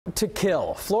to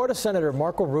kill. Florida Senator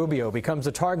Marco Rubio becomes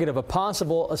the target of a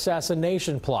possible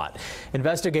assassination plot.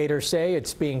 Investigators say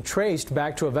it's being traced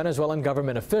back to a Venezuelan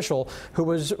government official who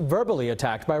was verbally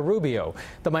attacked by Rubio.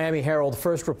 The Miami Herald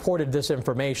first reported this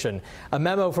information. A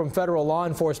memo from federal law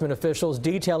enforcement officials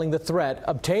detailing the threat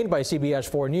obtained by CBS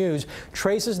 4 News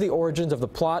traces the origins of the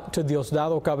plot to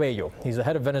Diosdado Cabello. He's the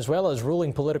head of Venezuela's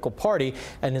ruling political party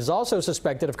and is also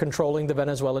suspected of controlling the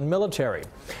Venezuelan military.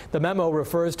 The memo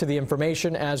refers to the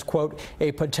information as, quote,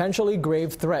 a potentially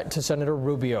grave threat to Senator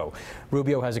Rubio.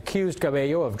 Rubio has accused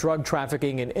Cabello of drug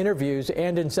trafficking in interviews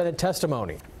and in Senate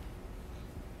testimony.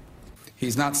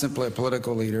 He's not simply a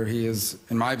political leader. He is,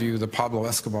 in my view, the Pablo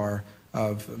Escobar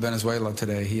of Venezuela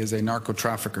today. He is a narco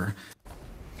trafficker.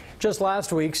 Just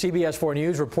last week, CBS 4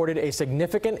 News reported a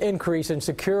significant increase in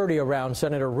security around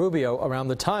Senator Rubio around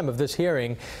the time of this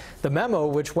hearing. The memo,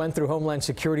 which went through Homeland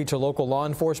Security to local law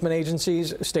enforcement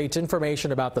agencies, states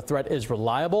information about the threat is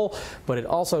reliable, but it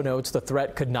also notes the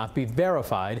threat could not be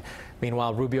verified.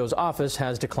 Meanwhile, Rubio's office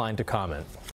has declined to comment.